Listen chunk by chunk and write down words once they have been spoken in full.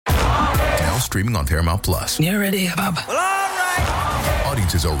streaming on Paramount Plus. You ready, Bob? Well, all right.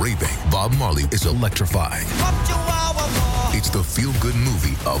 Audiences are raving. Bob Marley is electrifying. It's the feel-good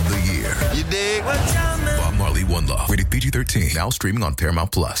movie of the year. You dig? Bob Marley, One Love. Rated PG-13. Now streaming on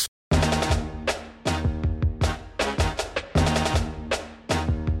Paramount Plus.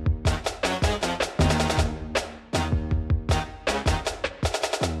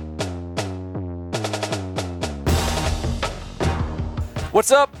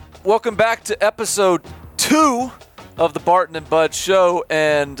 What's up? Welcome back to episode 2 of the Barton and Bud Show.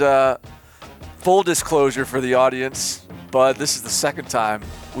 And full disclosure for the audience, Bud, this is the second time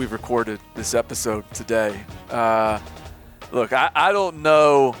we've recorded this episode today. Look, I don't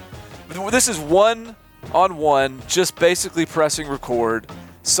know. This is one-on-one, just basically pressing record.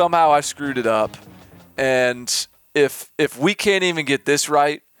 Somehow I screwed it up. And if we can't even get this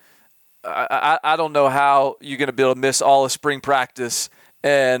right, I don't know how you're going to be able to miss all of spring practice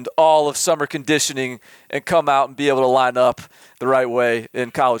and all of summer conditioning and come out and be able to line up the right way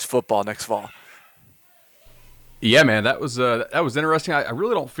in college football next fall. Yeah, man, that was interesting. I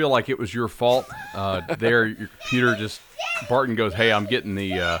really don't feel like it was your fault. There, your computer just Barton goes, "Hey, I'm getting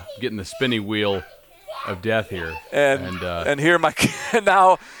the spinning wheel of death here," and here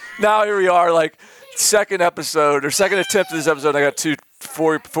now here we are, like second attempt at this episode. I got two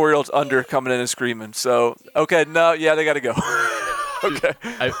four-year-olds under coming in and screaming. So okay, no, yeah, they got to go. Okay.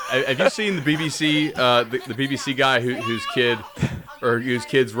 Have you seen the BBC the BBC guy whose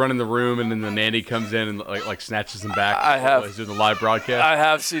kid's running the room and then the nanny comes in and like snatches him back? I have. He's doing the live broadcast. I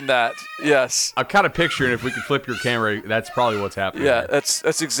have seen that. Yes. I'm kind of picturing if we could flip your camera, that's probably what's happening. Yeah, there.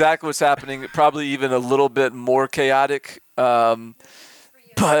 that's exactly what's happening. Probably even a little bit more chaotic. So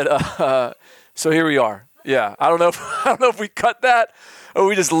here we are. Yeah, I don't know if we cut that or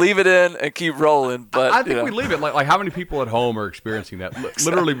we just leave it in and keep rolling. But I think we leave it. Like how many people at home are experiencing that?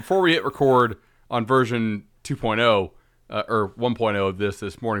 Literally, before we hit record on version 2.0 or 1.0 of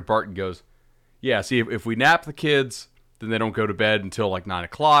this morning, Barton goes, "Yeah, see, if we nap the kids, then they don't go to bed until like 9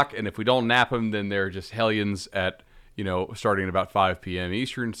 o'clock, and if we don't nap them, then they're just hellions at starting at about 5 p.m.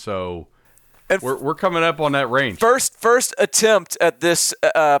 Eastern." So. And we're coming up on that range. First attempt at this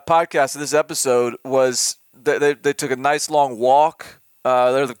podcast, this episode, was they took a nice long walk.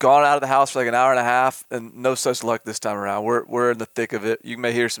 They've gone out of the house for like an hour and a half, and no such luck this time around. We're in the thick of it. You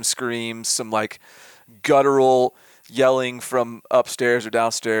may hear some screams, some like guttural yelling from upstairs or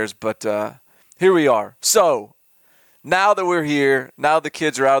downstairs, but here we are. So now that we're here, now the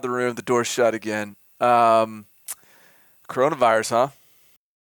kids are out of the room, the door's shut again. Coronavirus, huh?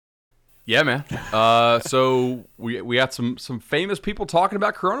 Yeah, man. So we got some famous people talking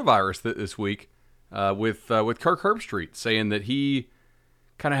about coronavirus this week with Kirk Herbstreit saying that he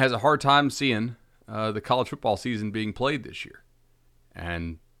kind of has a hard time seeing the college football season being played this year.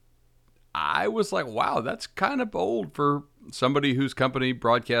 And I was like, wow, that's kind of bold for somebody whose company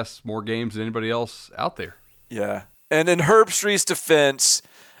broadcasts more games than anybody else out there. Yeah. And in Herbstreit's defense,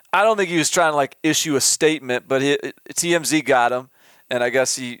 I don't think he was trying to like issue a statement, but TMZ got him, and I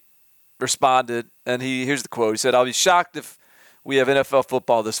guess he responded, and here's the quote. He said, "I'll be shocked if we have NFL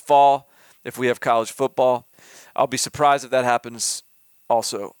football this fall, if we have college football. I'll be surprised if that happens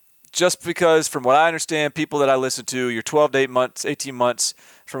also. Just because, from what I understand, people that I listen to, you're 12 to 18 months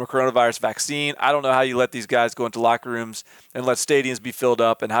from a coronavirus vaccine. I don't know how you let these guys go into locker rooms and let stadiums be filled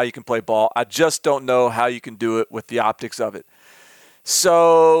up and how you can play ball. I just don't know how you can do it with the optics of it."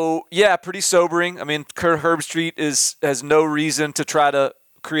 So, yeah, pretty sobering. I mean, Kirk Herbstreit has no reason to try to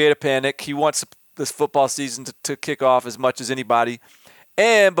create a panic. He wants this football season to kick off as much as anybody.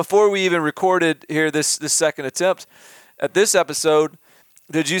 And before we even recorded here this second attempt at this episode,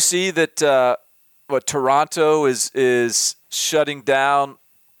 did you see that Toronto is shutting down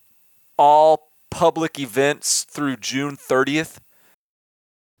all public events through June 30th?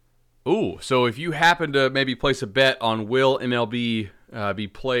 Ooh, so if you happen to maybe place a bet on will MLB be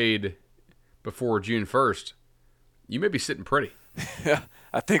played before June 1st, you may be sitting pretty. Yeah,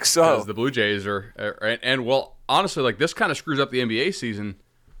 I think so. Because the Blue Jays are and well, honestly, like this kind of screws up the NBA season.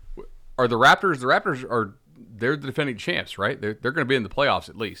 Are the Raptors? The Raptors they're the defending champs, right? They're going to be in the playoffs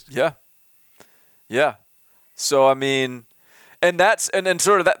at least. Yeah. So I mean, and that's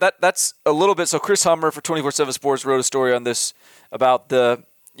sort of that's a little bit. So Chris Hummer for 24/7 Sports wrote a story on this about the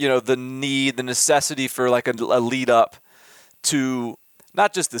necessity for like a lead up to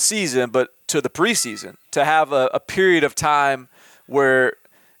not just the season but to the preseason, to have a period of time where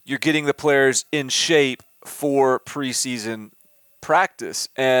you're getting the players in shape for preseason practice.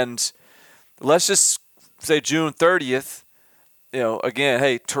 And let's just say June 30th, again,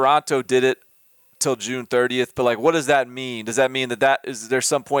 hey, Toronto did it till June 30th, but like, what does that mean? Does that mean that is there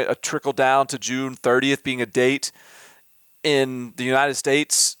some point a trickle down to June 30th being a date in the United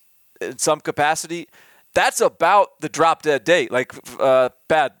States in some capacity? That's about the drop dead date. Like,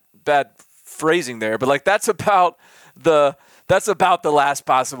 bad phrasing there, but like that's about the last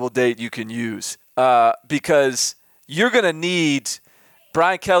possible date you can use, because you're gonna need.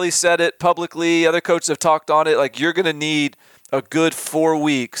 Brian Kelly said it publicly. Other coaches have talked on it. Like, you're gonna need a good 4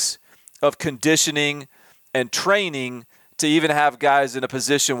 weeks of conditioning and training to even have guys in a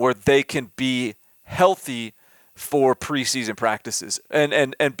position where they can be healthy for preseason practices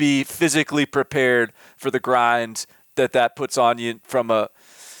and be physically prepared for the grind that puts on you from a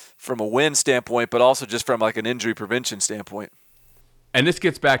win standpoint, but also just from like an injury prevention standpoint. And this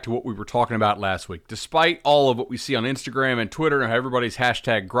gets back to what we were talking about last week. Despite all of what we see on Instagram and Twitter and how everybody's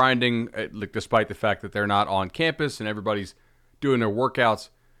hashtag grinding, like despite the fact that they're not on campus and everybody's doing their workouts,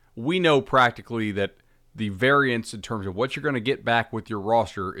 we know practically that the variance in terms of what you're going to get back with your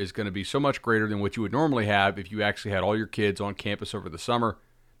roster is going to be so much greater than what you would normally have if you actually had all your kids on campus over the summer,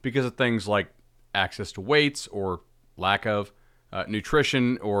 because of things like access to weights or lack of,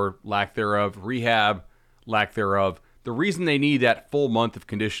 nutrition or lack thereof, rehab, lack thereof. The reason they need that full month of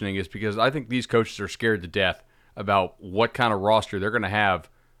conditioning is because I think these coaches are scared to death about what kind of roster they're going to have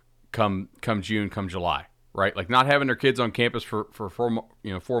come June, come July, right? Like, not having their kids on campus for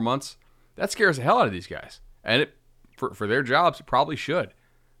 4 months, that scares the hell out of these guys. And for their jobs, it probably should.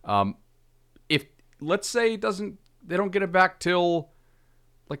 If, let's say, they don't get it back till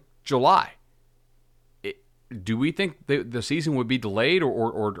like July, do we think the season would be delayed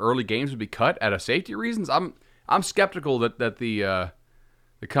or early games would be cut out of safety reasons? I'm skeptical that the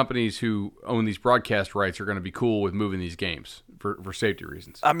companies who own these broadcast rights are going to be cool with moving these games for safety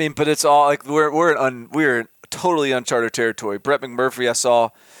reasons. I mean, but it's all like we're in totally uncharted territory. Brett McMurphy, I saw,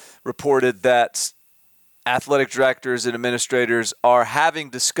 reported that athletic directors and administrators are having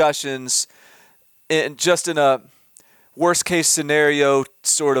discussions in a worst case scenario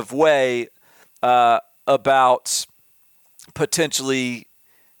sort of way about potentially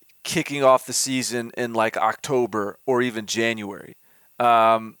kicking off the season in like October or even January.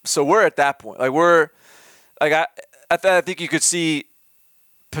 So we're at that point. Like I think you could see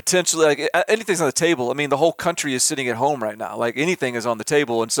potentially like anything's on the table. I mean, the whole country is sitting at home right now. Like, anything is on the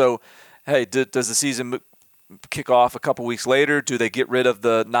table. And so, hey, does the season kick off a couple weeks later? Do they get rid of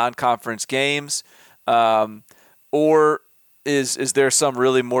the non-conference games? Or is there some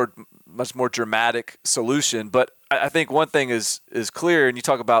really much more dramatic solution? But I think one thing is clear, and you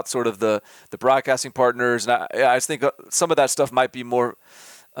talk about sort of the broadcasting partners, and I just think some of that stuff might be more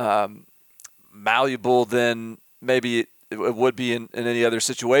malleable than maybe it would be in any other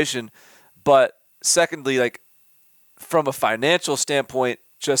situation. But secondly, like, from a financial standpoint,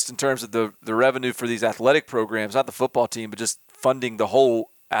 just in terms of the revenue for these athletic programs, not the football team, but just funding the whole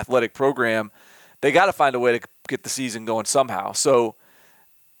athletic program, they got to find a way to get the season going somehow. So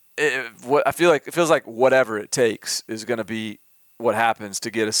I feel like it feels like whatever it takes is going to be what happens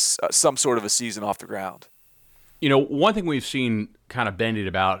to get some sort of a season off the ground. You know, one thing we've seen kind of bandied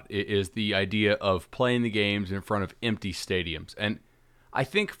about is the idea of playing the games in front of empty stadiums. And I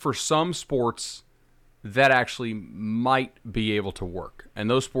think for some sports, that actually might be able to work. And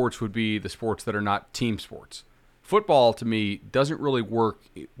those sports would be the sports that are not team sports. Football, to me, doesn't really work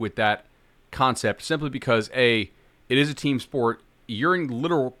with that concept simply because, A, it is a team sport. You're in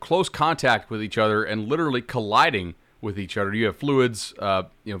literal close contact with each other and literally colliding with each other. You have fluids,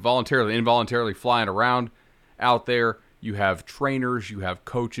 voluntarily, involuntarily flying around out there. You have trainers, you have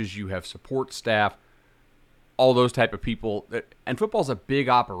coaches, you have support staff, all those type of people. And football's a big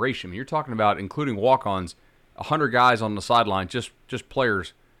operation. I mean, you're talking about, including walk-ons, 100 guys on the sideline, just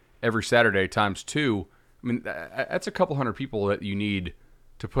players every Saturday times 2. I mean, that's a couple hundred people that you need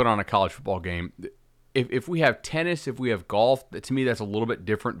to put on a college football game. If we have tennis, if we have golf, to me that's a little bit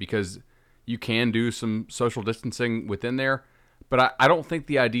different because you can do some social distancing within there. But I don't think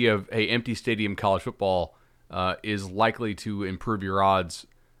the idea of empty stadium college football is likely to improve your odds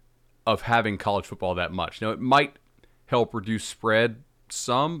of having college football that much. Now, it might help reduce spread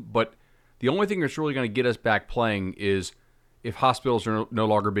some, but the only thing that's really going to get us back playing is if hospitals are no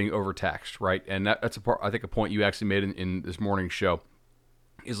longer being overtaxed, right? And that's I think a point you actually made in this morning's show.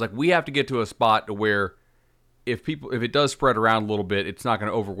 Is like we have to get to a spot to where if it does spread around a little bit, it's not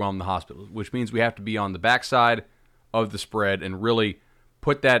going to overwhelm the hospitals, which means we have to be on the backside of the spread and really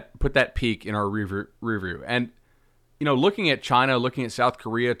put that peak in our review. And looking at China, looking at South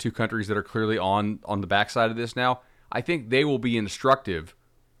Korea, two countries that are clearly on the backside of this now, I think they will be instructive,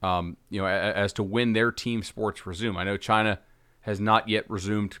 as to when their team sports resume. I know China has not yet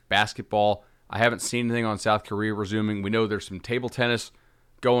resumed basketball. I haven't seen anything on South Korea resuming. We know there's some table tennis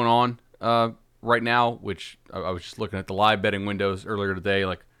going on right now, which I was just looking at the live betting windows earlier today,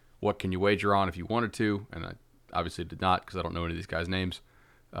 like what can you wager on if you wanted to, and I obviously did not because I don't know any of these guys' names,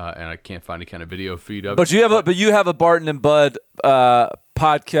 and I can't find any kind of video feed of it. But you have a Barton and Bud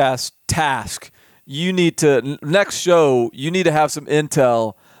podcast task. You need to next show. You need to have some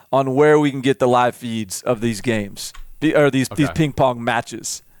intel on where we can get the live feeds of these games these ping pong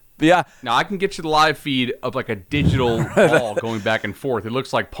matches. But yeah. Now I can get you the live feed of like a digital ball going back and forth. It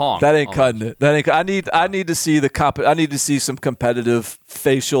looks like Pong. That ain't cutting it. I need to see I need to see some competitive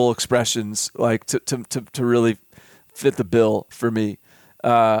facial expressions like to really fit the bill for me.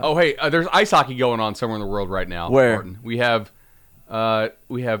 There's ice hockey going on somewhere in the world right now. Where? Martin. We have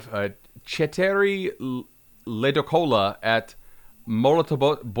Cheteri Ledokola at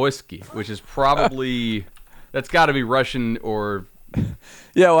Molotoboyski, which is probably that's got to be Russian or.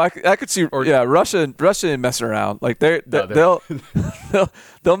 Yeah, well, I could see. Russia ain't messing around. Like they'll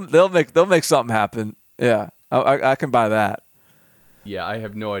make something happen. Yeah, I can buy that. Yeah, I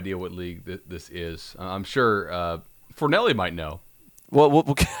have no idea what league this is. I'm sure Fornelli might know.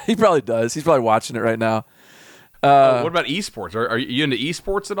 Well, he probably does. He's probably watching it right now. What about esports? Are you into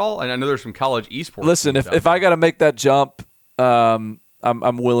esports at all? And I know there's some college esports. Listen, if I got to make that jump, I'm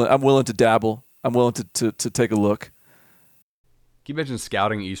willing to dabble. I'm willing to take a look. Can you imagine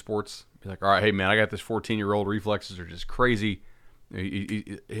scouting esports? Be like, all right, hey man, I got this 14-year-old. Reflexes are just crazy.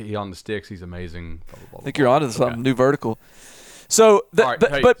 He on the sticks. He's amazing. Blah, blah, blah, I think you're onto something new vertical. So, so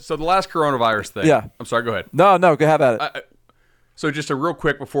the last coronavirus thing. Yeah. I'm sorry. Go ahead. No, go have at it. So just a real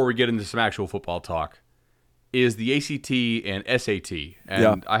quick before we get into some actual football talk, is the ACT and SAT.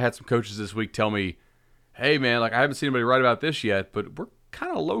 And I had some coaches this week tell me, hey man, like I haven't seen anybody write about this yet, but we're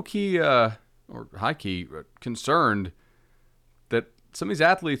kind of low key or high key concerned that some of these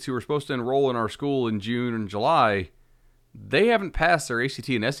athletes who were supposed to enroll in our school in June and July, they haven't passed their ACT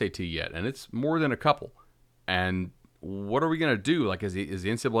and SAT yet, and it's more than a couple. And what are we going to do? Like, is the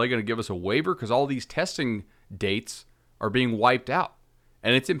NCAA going to give us a waiver? Because all these testing dates are being wiped out,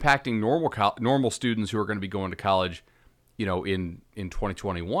 and it's impacting normal students who are going to be going to college, in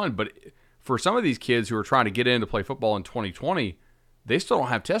 2021. But for some of these kids who are trying to get in to play football in 2020, they still don't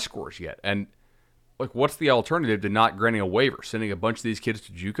have test scores yet. And like, what's the alternative to not granting a waiver? Sending a bunch of these kids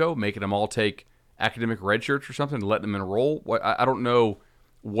to JUCO, making them all take academic red shirts or something, letting them enroll? I don't know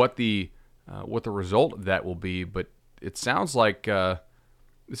what the result of that will be, but it sounds like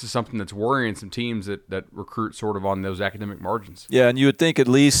this is something that's worrying some teams that recruit sort of on those academic margins. Yeah, and you would think at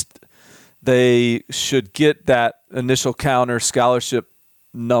least they should get that initial counter scholarship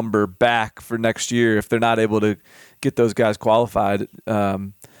number back for next year if they're not able to get those guys qualified.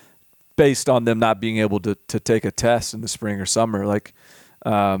 Based on them not being able to take a test in the spring or summer. Like,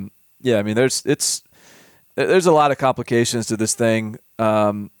 I mean, there's a lot of complications to this thing.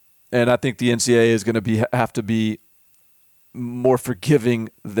 And I think the NCAA is going to have to be more forgiving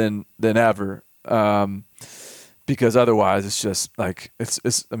than ever. Because otherwise it's just like,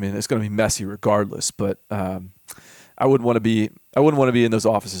 it's going to be messy regardless, but, I wouldn't want to be in those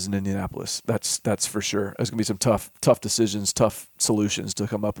offices in Indianapolis. That's for sure. There's going to be some tough decisions, tough solutions to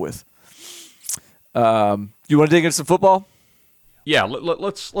come up with. You want to dig into some football? Yeah,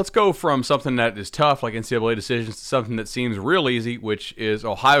 let's go from something that is tough, like NCAA decisions, to something that seems real easy, which is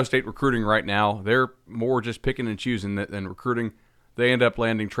Ohio State recruiting right now. They're more just picking and choosing than recruiting. They end up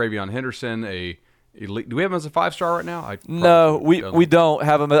landing TreVeyon Henderson, do we have him as a 5-star right now? No, we don't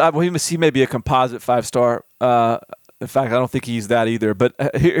have him. He may be a composite 5-star. In fact, I don't think he's that either. But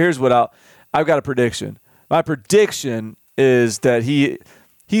here's what I've got a prediction. My prediction is that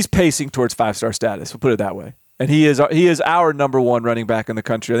he's pacing towards 5-star status. We'll put it that way. And he is our number one running back in the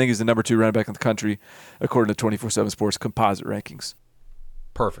country. I think he's the number 2 running back in the country, according to 24/7 Sports composite rankings.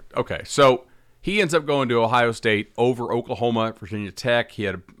 Perfect. Okay, so he ends up going to Ohio State over Oklahoma, Virginia Tech. He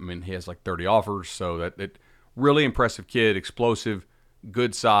has like 30 offers, so that really impressive kid, explosive,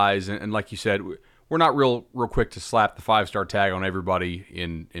 good size, and like you said, we're not real quick to slap the 5-star tag on everybody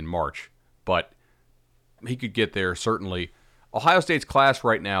in March, but he could get there certainly. Ohio State's class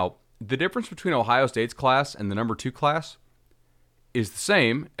right now, the difference between Ohio State's class and the number 2 class is the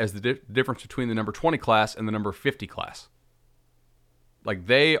same as the difference between the number 20 class and the number 50 class. Like,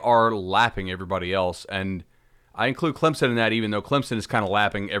 they are lapping everybody else, and I include Clemson in that, even though Clemson is kind of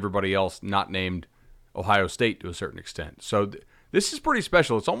lapping everybody else not named Ohio State to a certain extent. So this is pretty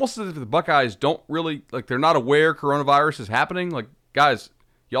special. It's almost as if the Buckeyes don't really, like, they're not aware coronavirus is happening. Like, guys,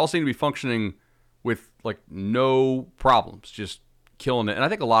 y'all seem to be functioning with, like, no problems, just killing it. And I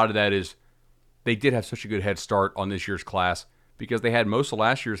think a lot of that is they did have such a good head start on this year's class because they had most of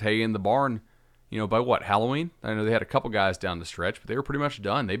last year's hay in the barn by what, Halloween? I know they had a couple guys down the stretch, but they were pretty much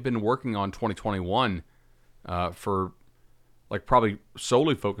done. They've been working on 2021 for probably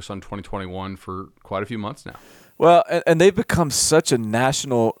solely focused on 2021 for quite a few months now. Well, and they've become such a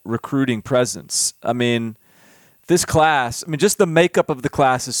national recruiting presence. I mean, this class, just the makeup of the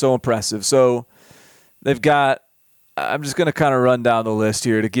class is so impressive. So they've got, I'm just going to kind of run down the list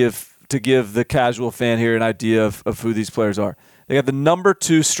here to give the casual fan here an idea of who these players are. They got the number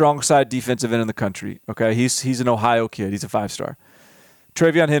 2 strong side defensive end in the country. Okay, he's an Ohio kid. He's a 5-star.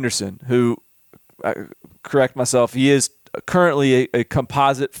 Travion Henderson, who, correct myself, he is currently a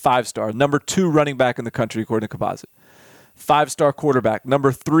composite 5-star, number 2 running back in the country according to Composite. 5-star quarterback,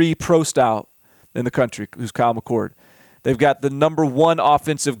 number 3 pro style in the country, who's Kyle McCord. They've got the number 1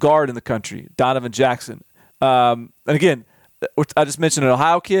 offensive guard in the country, Donovan Jackson. And again, I just mentioned an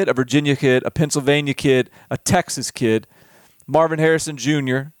Ohio kid, a Virginia kid, a Pennsylvania kid, a Texas kid, Marvin Harrison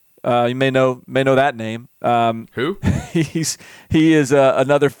Jr. You may know that name. Who? He is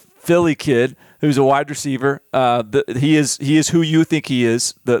another Philly kid who's a wide receiver. He is who you think he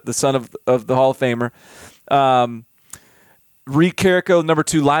is, the son of the Hall of Famer. Reed Carrico, number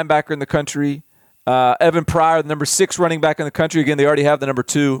 2 linebacker in the country. Evan Pryor, the number 6 running back in the country. Again, they already have the number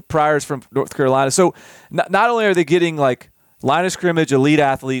 2. Pryor's from North Carolina. So not only are they getting line of scrimmage elite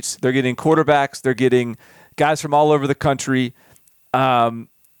athletes, they're getting quarterbacks, they're getting guys from all over the country.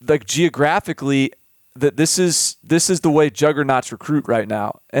 Geographically, this is the way juggernauts recruit right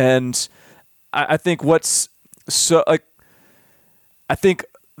now. And I think I think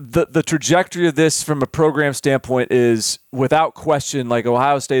the trajectory of this from a program standpoint is without question,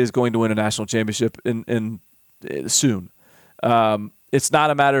 Ohio State is going to win a national championship in soon. It's not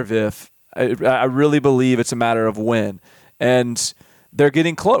a matter of if. I really believe it's a matter of when. And they're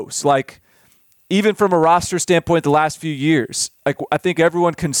getting close. Even from a roster standpoint, the last few years, I think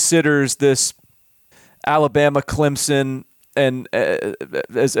everyone considers this Alabama, Clemson, and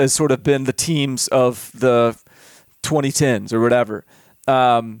as sort of been the teams of the 2010s or whatever.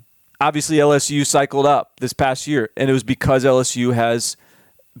 Obviously, LSU cycled up this past year, and it was because LSU has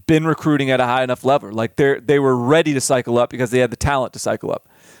been recruiting at a high enough level. They were ready to cycle up because they had the talent to cycle up.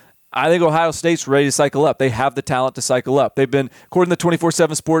 I think Ohio State's ready to cycle up. They have the talent to cycle up. They've been, according to the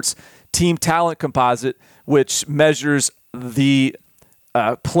 24/7 Sports Team Talent Composite, which measures the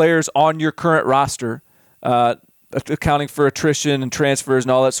players on your current roster, accounting for attrition and transfers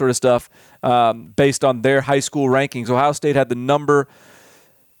and all that sort of stuff, based on their high school rankings. Ohio State had the number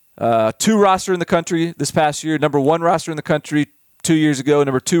 2 roster in the country this past year, number 1 roster in the country 2 years ago,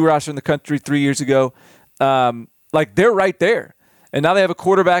 number 2 roster in the country 3 years ago. They're right there. And now they have a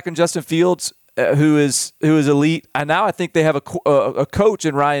quarterback in Justin Fields who is elite. And now I think they have a coach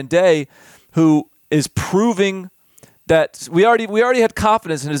in Ryan Day who is proving that we already had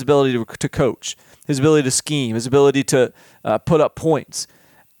confidence in his ability to coach, his ability to scheme, his ability to put up points.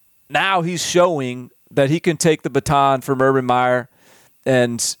 Now he's showing that he can take the baton from Urban Meyer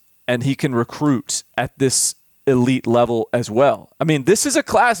and he can recruit at this elite level as well. This is a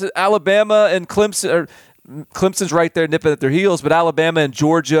class that Alabama and Clemson's right there nipping at their heels, but Alabama and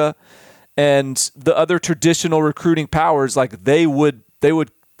Georgia and the other traditional recruiting powers, they'd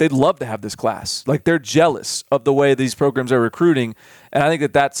love to have this class. They're jealous of the way these programs are recruiting, and I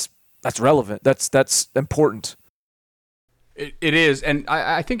think that's relevant. That's important. It is, and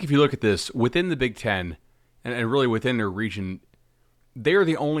I think if you look at this within the Big Ten and really within their region, they're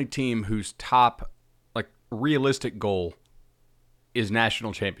the only team whose top realistic goal is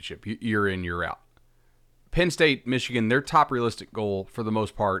national championship year in, year out. Penn State, Michigan, their top realistic goal for the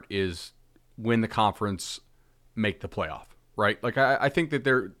most part is win the conference, make the playoff, right? I think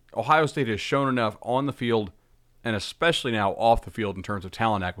that Ohio State has shown enough on the field and especially now off the field in terms of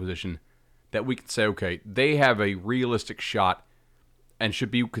talent acquisition that we can say, okay, they have a realistic shot and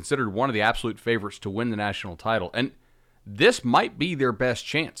should be considered one of the absolute favorites to win the national title. And this might be their best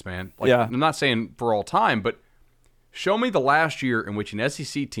chance, man. I'm not saying for all time, but show me the last year in which an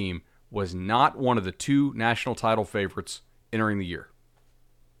SEC team was not one of the 2 national title favorites entering the year.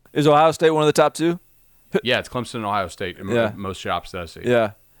 Is Ohio State one of the top 2? Yeah, it's Clemson and Ohio State in most shops that I see.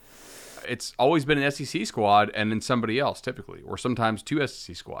 Yeah. It's always been an SEC squad and then somebody else typically, or sometimes 2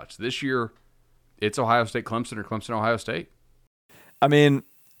 SEC squads. This year, it's Ohio State, Clemson, or Clemson, Ohio State. I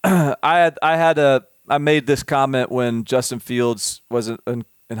made this comment when Justin Fields was in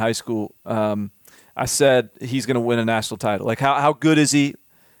high school. I said he's going to win a national title. How good is he?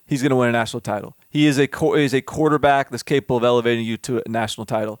 He's going to win a national title. He is a quarterback that's capable of elevating you to a national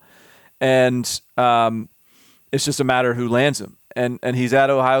title. And it's just a matter of who lands him. And he's at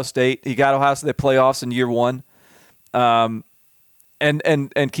Ohio State. He got Ohio State playoffs in year 1.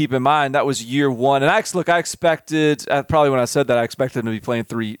 And keep in mind that was year one. And I expected probably when I said that I expected him to be playing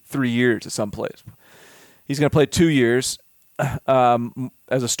three years at some place. He's going to play 2 years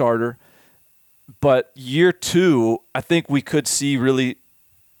as a starter, but year two, I think we could see really.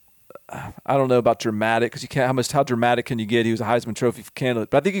 I don't know about dramatic because you can't. How dramatic can you get? He was a Heisman Trophy candidate,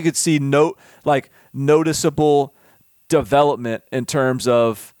 but I think you could see noticeable development in terms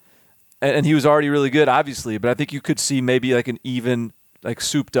of. And he was already really good, obviously, but I think you could see maybe like an even, like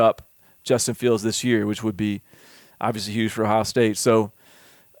souped up Justin Fields this year, which would be obviously huge for Ohio State. So,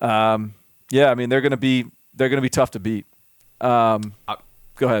 yeah, I mean they're going to be tough to beat. Go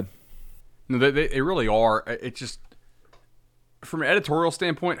ahead. No, they really are. It's just from an editorial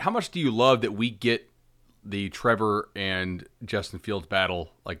standpoint, how much do you love that we get the Trevor and Justin Fields battle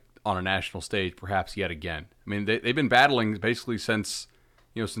like on a national stage, perhaps yet again? I mean, they've been battling basically since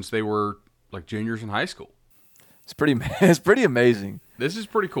they were like juniors in high school. It's pretty amazing. This is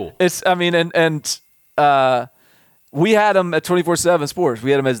pretty cool. We had them at 24/7 Sports.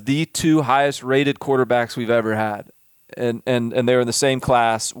 We had them as the two highest rated quarterbacks we've ever had. And they were in the same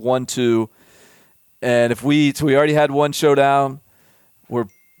class, 1-2. And if we already had one showdown, it'd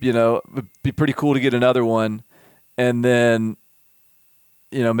be pretty cool to get another one. And then,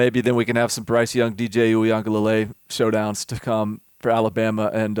 maybe then we can have some Bryce Young, DJ Uiagalelei showdowns to come for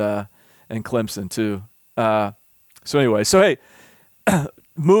Alabama and Clemson too. So anyway, hey,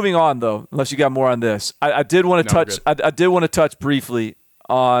 moving on though, unless you got more on this, I did want to touch. I did want to touch briefly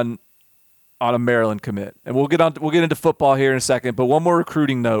on a Maryland commit, and we'll get into football here in a second. But one more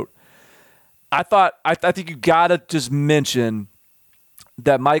recruiting note. I think you gotta just mention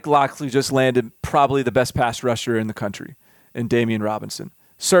that Mike Locksley just landed probably the best pass rusher in the country in Damian Robinson.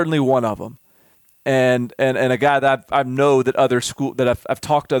 Certainly one of them. And a guy that I know that I've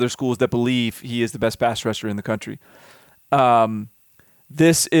talked to other schools that believe he is the best pass rusher in the country.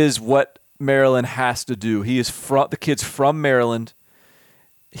 This is what Maryland has to do. He is the kid's from Maryland.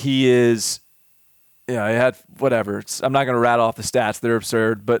 He is, he had whatever. I'm not going to rattle off the stats; they're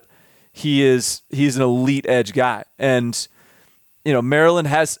absurd. But he's an elite edge guy, and Maryland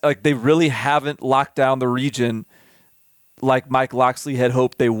has they really haven't locked down the region like Mike Locksley had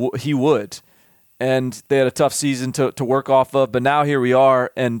hoped he would. And they had a tough season to work off of. But now here we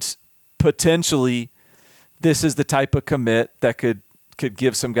are, and potentially this is the type of commit that could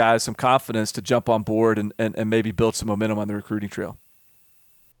give some guys some confidence to jump on board and maybe build some momentum on the recruiting trail.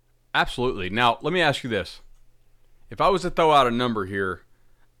 Absolutely. Now, let me ask you this. If I was to throw out a number here,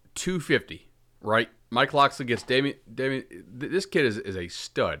 250, right? Mike Locksley gets Damian. This kid is a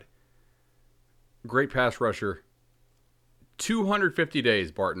stud. Great pass rusher. 250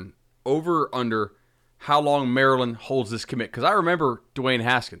 days, Barton. Over or under how long Maryland holds this commit. Because I remember Dwayne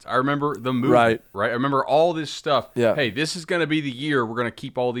Haskins. I remember the movement, right? I remember all this stuff. Yeah. Hey, this is going to be the year we're going to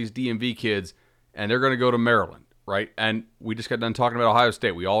keep all these DMV kids, and they're going to go to Maryland, right? And we just got done talking about Ohio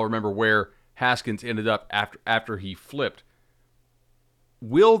State. We all remember where Haskins ended up after he flipped.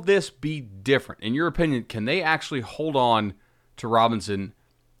 Will this be different? In your opinion, can they actually hold on to Robinson?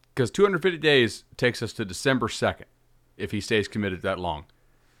 Because 250 days takes us to December 2nd if he stays committed that long.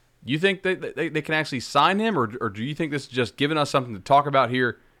 You think they can actually sign him, or do you think this is just giving us something to talk about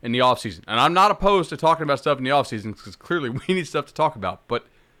here in the offseason? And I'm not opposed to talking about stuff in the offseason because clearly we need stuff to talk about. But,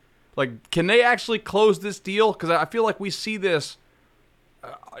 can they actually close this deal? Because I feel like we see this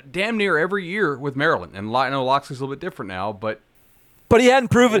damn near every year with Maryland. And I know Locksley's a little bit different now, but he hadn't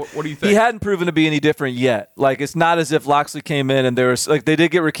proven. What do you think? He hadn't proven to be any different yet. It's not as if Locksley came in and there was they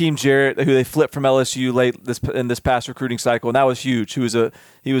did get Rakeem Jarrett, who they flipped from LSU late in this past recruiting cycle, and that was huge. He was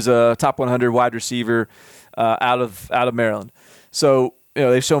a top 100 wide receiver out of Maryland. So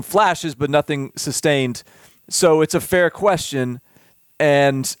they've shown flashes, but nothing sustained. So it's a fair question,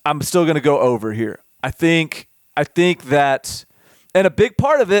 and I'm still going to go over here. I think that, and a big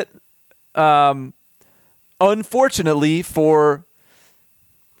part of it, unfortunately for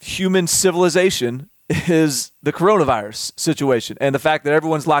human civilization, is the coronavirus situation and the fact that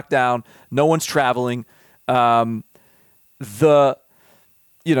everyone's locked down, no one's traveling. This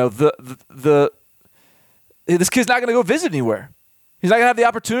kid's not going to go visit anywhere. He's not going to have the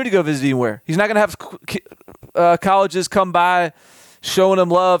opportunity to go visit anywhere. He's not going to have colleges come by, showing him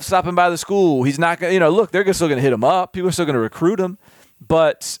love, stopping by the school. He's not going to, look, they're still going to hit him up. People are still going to recruit him.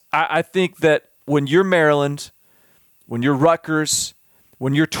 But I think that when you're Maryland, when you're Rutgers,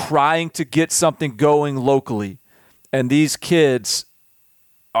 when you're trying to get something going locally, and these kids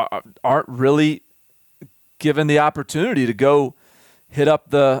aren't really given the opportunity to go hit up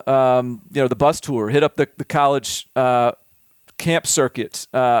the bus tour, hit up the college camp circuit,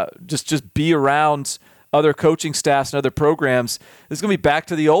 just be around other coaching staffs and other programs, it's going to be back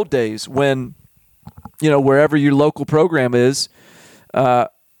to the old days when, wherever your local program is,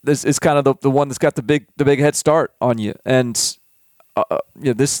 this is kind of the one that's got the big head start on you. And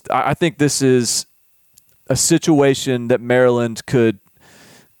I think this is a situation that Maryland could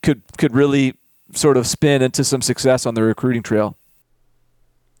really sort of spin into some success on the recruiting trail.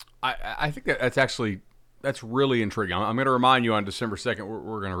 I think that's really intriguing. I'm going to remind you on December 2nd,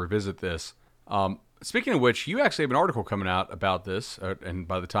 we're going to revisit this. Speaking of which, you actually have an article coming out about this, and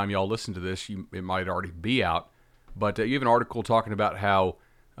by the time y'all listen to this, it might already be out. But you have an article talking about how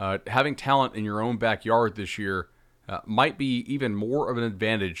having talent in your own backyard this year might be even more of an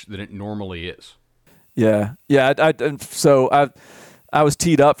advantage than it normally is. Yeah. I was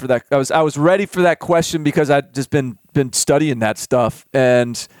teed up for that. I was ready for that question because I'd just been studying that stuff,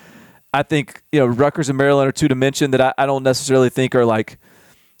 and I think Rutgers and Maryland are two to mention that I don't necessarily think are like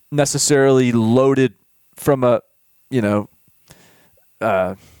necessarily loaded from a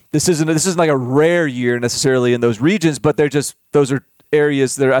this isn't like a rare year necessarily in those regions, but those are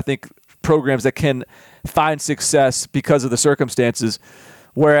areas that I think programs that can find success because of the circumstances.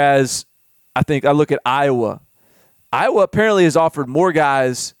 Whereas I think I look at Iowa. Iowa apparently has offered more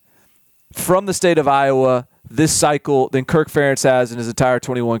guys from the state of Iowa this cycle than Kirk Ferentz has in his entire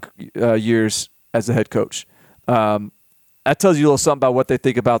 21 years as a head coach. That tells you a little something about what they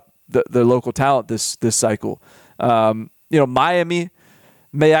think about the local talent this cycle. Miami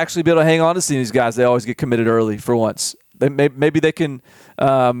may actually be able to hang on to some of these guys. They always get committed early for once. Maybe they can,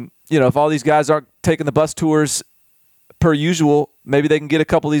 if all these guys aren't taking the bus tours per usual, maybe they can get a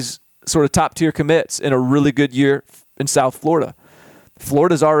couple of these sort of top-tier commits in a really good year in South Florida.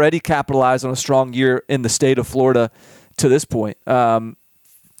 Florida's already capitalized on a strong year in the state of Florida to this point. They're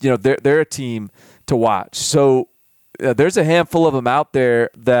a team to watch. So there's a handful of them out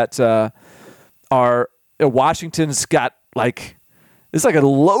there that are Washington's got it's like a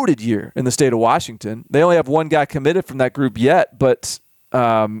loaded year in the state of Washington. They only have one guy committed from that group yet, but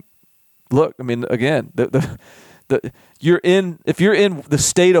look, I mean, again, if you're in the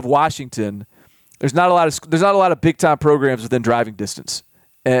state of Washington, there's not a lot of big time programs within driving distance,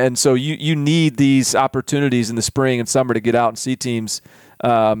 and so you need these opportunities in the spring and summer to get out and see teams.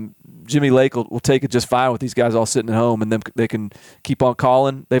 Jimmy Lake will take it just fine with these guys all sitting at home, and then they can keep on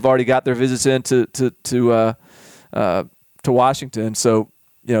calling. They've already got their visits in to Washington, so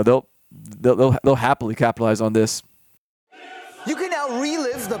they'll happily capitalize on this. You can now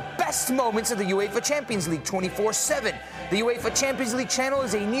relive the best moments of the UEFA Champions League 24/7. The UEFA Champions League channel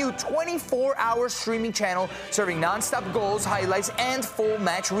is a new 24-hour streaming channel serving non-stop goals, highlights, and full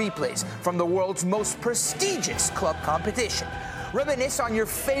match replays from the world's most prestigious club competition. Reminisce on your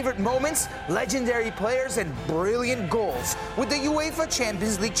favorite moments, legendary players, and brilliant goals with the UEFA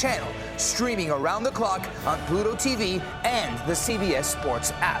Champions League channel, streaming around the clock on Pluto TV and the CBS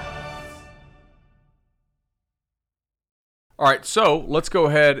Sports app. All right, so let's go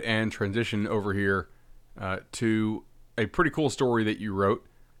ahead and transition over here to a pretty cool story that you wrote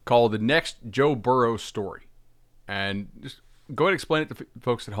called The Next Joe Burrow Story. And just go ahead and explain it to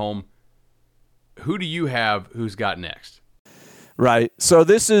folks at home. Who do you have who's got next? Right. So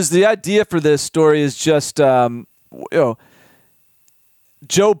the idea for this story is just, Joe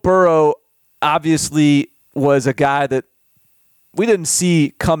Burrow obviously was a guy that we didn't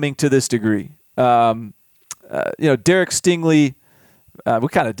see coming to this degree. Derek Stingley, we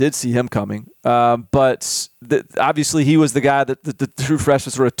kind of did see him coming, but obviously he was the guy that the true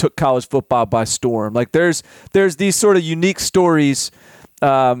freshman sort of took college football by storm. Like there's these sort of unique stories,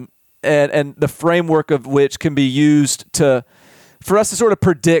 and the framework of which can be used for us to sort of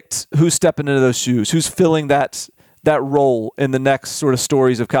predict who's stepping into those shoes, who's filling that role in the next sort of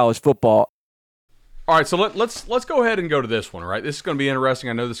stories of college football. All right, so let's go ahead and go to this one, all right? This is going to be interesting.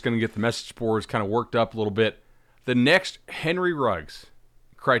 I know this is going to get the message boards kind of worked up a little bit. The next Henry Ruggs.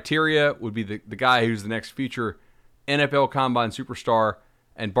 Criteria would be the guy who's the next future NFL Combine superstar,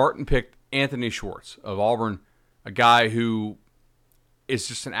 and Barton picked Anthony Schwartz of Auburn, a guy who is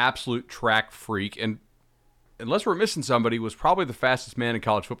just an absolute track freak, and unless we're missing somebody, was probably the fastest man in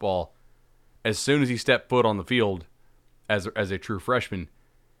college football as soon as he stepped foot on the field as a true freshman.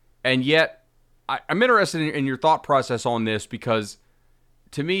 And yet, I'm interested in your thought process on this because,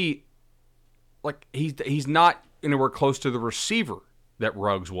 to me, like he's not anywhere close to the receiver that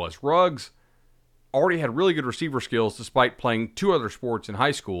Ruggs was. Ruggs already had really good receiver skills despite playing two other sports in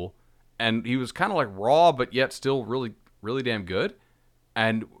high school, and he was kind of like raw but yet still really, really damn good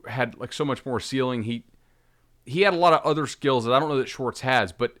and had like so much more ceiling. He had a lot of other skills that I don't know that Schwartz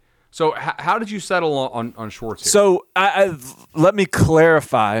has, but so how did you settle on Schwartz here? So let me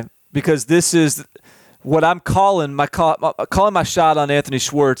clarify, because this is what I'm calling my shot on Anthony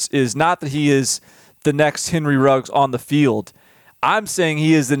Schwartz is not that he is the next Henry Ruggs on the field. I'm saying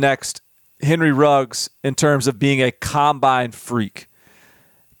he is the next Henry Ruggs in terms of being a combine freak.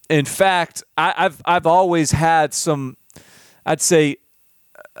 In fact, I've always had some, I'd say,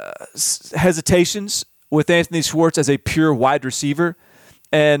 hesitations with Anthony Schwartz as a pure wide receiver.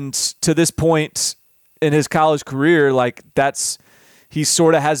 And to this point in his college career, like he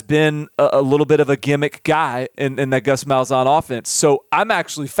sort of has been a little bit of a gimmick guy in that Gus Malzahn offense. So I'm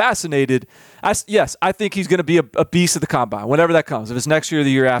actually fascinated. Yes, I think he's going to be a beast at the combine, whenever that comes. If it's next year or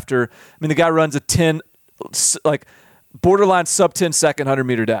the year after. I mean, the guy runs a 10, like borderline sub-10 second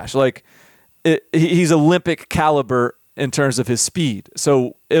 100-meter dash. Like he's Olympic caliber in terms of his speed.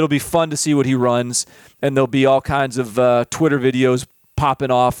 So it'll be fun to see what he runs, and there'll be all kinds of Twitter videos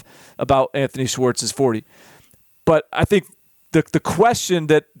popping off about Anthony Schwartz's 40. But I think the question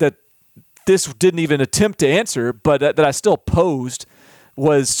that this didn't even attempt to answer, but that I still posed,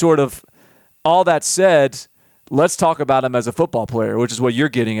 was sort of, all that said, let's talk about him as a football player, which is what you're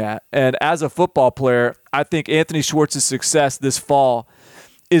getting at. And as a football player, I think Anthony Schwartz's success this fall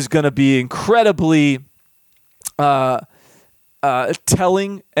is going to be incredibly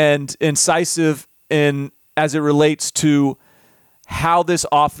telling and incisive as it relates to how this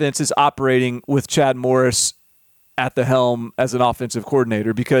offense is operating with Chad Morris at the helm as an offensive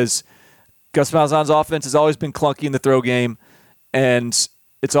coordinator, because Gus Malzahn's offense has always been clunky in the throw game, and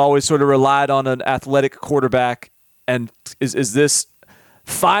it's always sort of relied on an athletic quarterback. And is this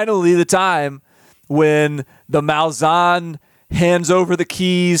finally the time when the Malzahn hands over the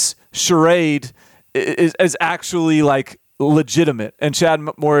keys charade is actually like legitimate, and Chad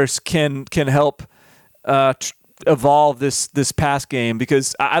Morris can help evolve this pass game?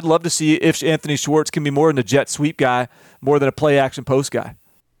 Because I'd love to see if Anthony Schwartz can be more than a jet sweep guy, more than a play action post guy.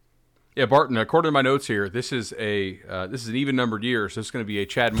 Yeah, Barton, according to my notes here, this is an even numbered year, so it's going to be a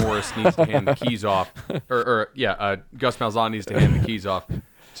Chad Morris needs to hand the keys off, Gus Malzahn needs to hand the keys off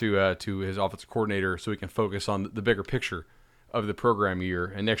to his offensive coordinator so he can focus on the bigger picture of the program year.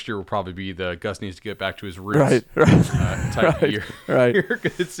 And next year will probably be the Gus needs to get back to his roots type of year. Right.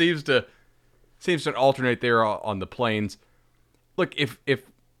 It seems to alternate there on the plains. Look, if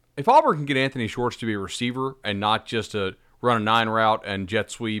Auburn can get Anthony Schwartz to be a receiver and not just a run a 9 route and jet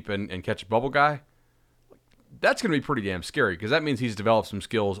sweep and catch a bubble guy, that's going to be pretty damn scary, because that means he's developed some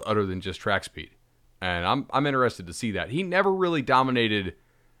skills other than just track speed. And I'm interested to see that. He never really dominated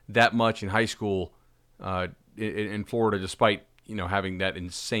that much in high school in Florida, despite having that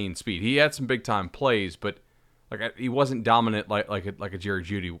insane speed. He had some big time plays, but he wasn't dominant like a Jerry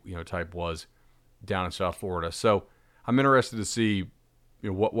Jeudy type was down in South Florida. So I'm interested to see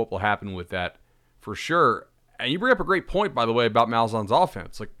what will happen with that for sure. And you bring up a great point, by the way, about Malzahn's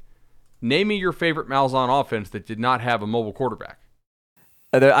offense. Like, name me your favorite Malzahn offense that did not have a mobile quarterback.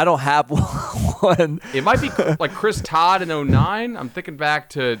 I don't have one. It might be like Chris Todd in 2009. I'm thinking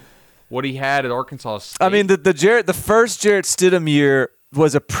back to what he had at Arkansas State. I mean, the first Jarrett Stidham year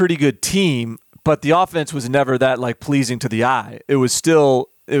was a pretty good team, but the offense was never that pleasing to the eye. It was still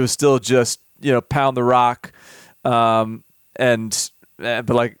just pound the rock, that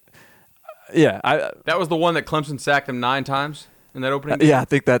was the one that Clemson sacked him 9 times in that opening game? Yeah, I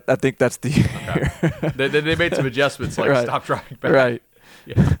think that's the year. Okay. they made some adjustments, right. Stop dropping back. Right.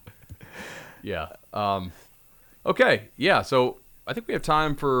 Yeah. Okay. Yeah. So I think we have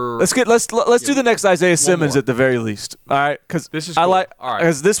time for. Let's do the next Isaiah Simmons at the very least. All right, because this is cool.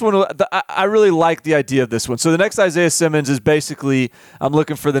 Because this one, I really like the idea of this one. So the next Isaiah Simmons is basically, I'm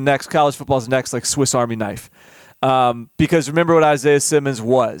looking for the next college football's next Swiss Army knife. Because remember what Isaiah Simmons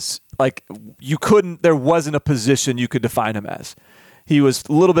was. There wasn't a position you could define him as. He was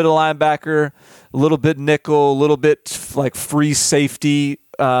a little bit of linebacker, a little bit nickel, a little bit free safety.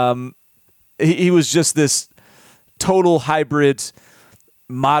 He was just this total hybrid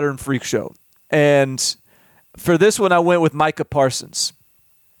modern freak show. And for this one, I went with Micah Parsons.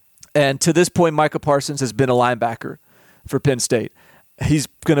 And to this point, Micah Parsons has been a linebacker for Penn State. He's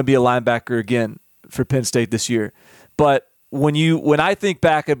going to be a linebacker again for Penn State this year. But when I think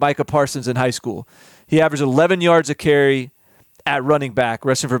back at Micah Parsons in high school, he averaged 11 yards a carry at running back,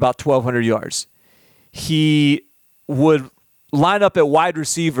 rushing for about 1,200 yards. He would line up at wide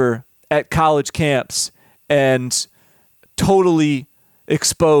receiver at college camps and totally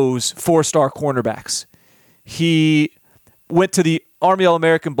expose 4-star cornerbacks. He went to the Army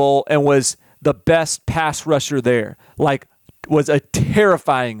All-American Bowl and was the best pass rusher there. Was a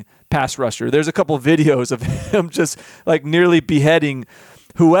terrifying pass rusher. There's a couple of videos of him just nearly beheading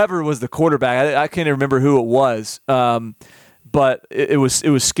whoever was the quarterback. I can't even remember who it was, but it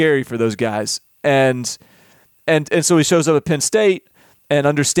was scary for those guys. And so he shows up at Penn State, and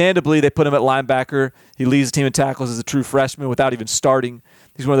understandably, they put him at linebacker. He leads the team in tackles as a true freshman without even starting.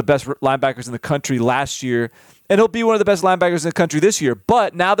 He's one of the best linebackers in the country last year, and he'll be one of the best linebackers in the country this year.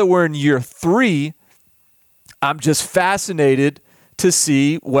 But now that we're in year 3, I'm just fascinated to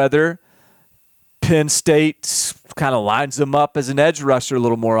see whether Penn State kind of lines him up as an edge rusher a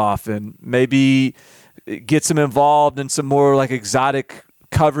little more often, maybe gets him involved in some more like exotic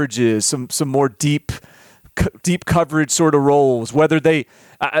coverages, some more deep coverage sort of roles. Whether they,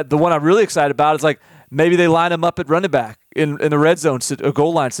 the one I'm really excited about is like maybe they line him up at running back in the red zone, a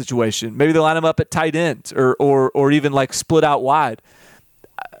goal line situation. Maybe they line him up at tight end or even like split out wide.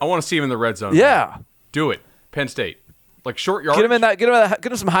 I want to see him in the red zone. Yeah, man. Do it, Penn State. Like short yardage.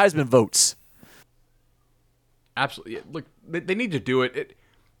 Get him some Heisman votes. Absolutely. Look, they need to do it.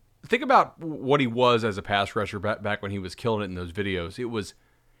 Think about what he was as a pass rusher back when he was killing it in those videos.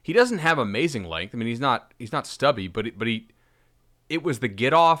 He doesn't have amazing length. I mean, he's not stubby, but it was the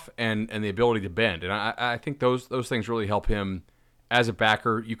get off and the ability to bend. And I think those things really help him as a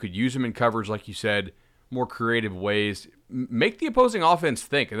backer. You could use him in coverage, like you said, more creative ways. Make the opposing offense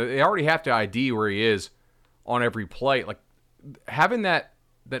think. They already have to ID where he is on every play. Like having that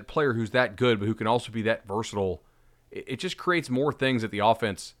player who's that good, but who can also be that versatile, it just creates more things that the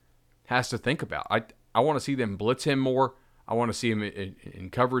offense has to think about. I want to see them blitz him more. I want to see him in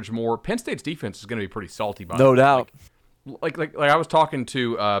coverage more. Penn State's defense is going to be pretty salty, by the way. No doubt. Like I was talking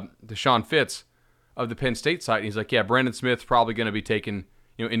to Sean Fitz of the Penn State site, and he's like, yeah, Brandon Smith's probably going to be taken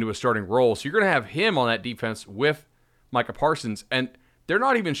into a starting role. So you're going to have him on that defense with Micah Parsons, and they're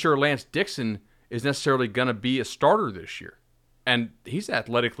not even sure Lance Dixon is necessarily going to be a starter this year. And he's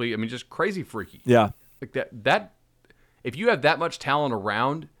athletically, just crazy freaky. Yeah. Like that if you have that much talent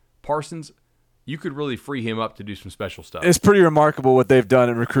around Parsons, you could really free him up to do some special stuff. It's pretty remarkable what they've done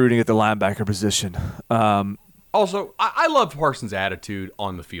in recruiting at the linebacker position. Also, I love Parsons' attitude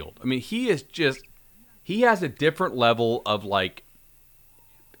on the field. I mean, he has a different level of like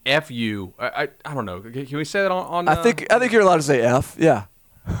F you. I don't know. Can we say that on I think you're allowed to say F. Yeah.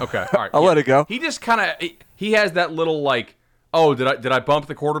 Okay. All right. I'll let it go. He just kind of he has that little like, oh, did I bump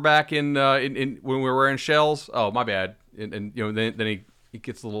the quarterback in when we were wearing shells? Oh, my bad. And then he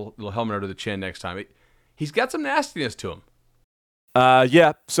gets a little helmet under the chin next time. He's got some nastiness to him.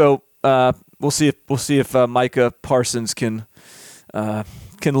 Yeah. So we'll see if Micah Parsons can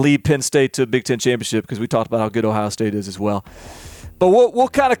lead Penn State to a Big Ten championship, because we talked about how good Ohio State is as well. But we'll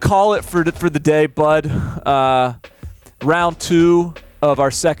kind of call it for the day, bud. Round 2 of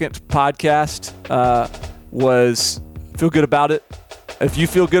our second podcast was feel good about it. If you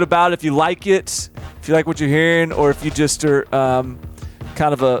feel good about it, if you like it, if you like what you're hearing, or if you just are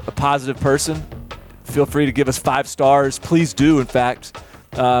kind of a positive person, feel free to give us 5 stars. Please do, in fact.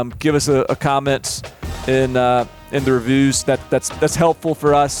 Give us a comment in the reviews. That's helpful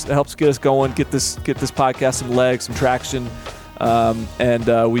for us. It helps get us going, get this podcast some legs, some traction,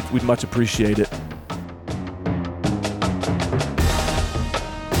 and we'd much appreciate it.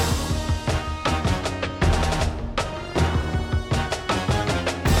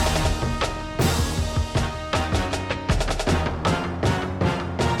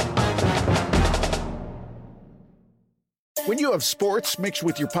 When you have sports mixed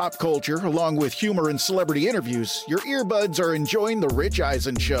with your pop culture, along with humor and celebrity interviews, your earbuds are enjoying The Rich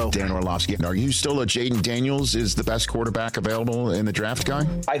Eisen Show. Dan Orlovsky, are you still a Jaden Daniels is the best quarterback available in the draft guy?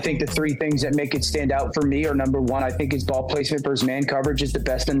 I think the 3 things that make it stand out for me are, number 1, I think his ball placement versus man coverage is the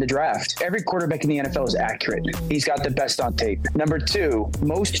best in the draft. Every quarterback in the NFL is accurate. He's got the best on tape. Number 2,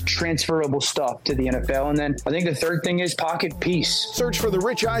 most transferable stuff to the NFL. And then I think the 3rd thing is pocket peace. Search for The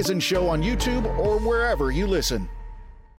Rich Eisen Show on YouTube or wherever you listen.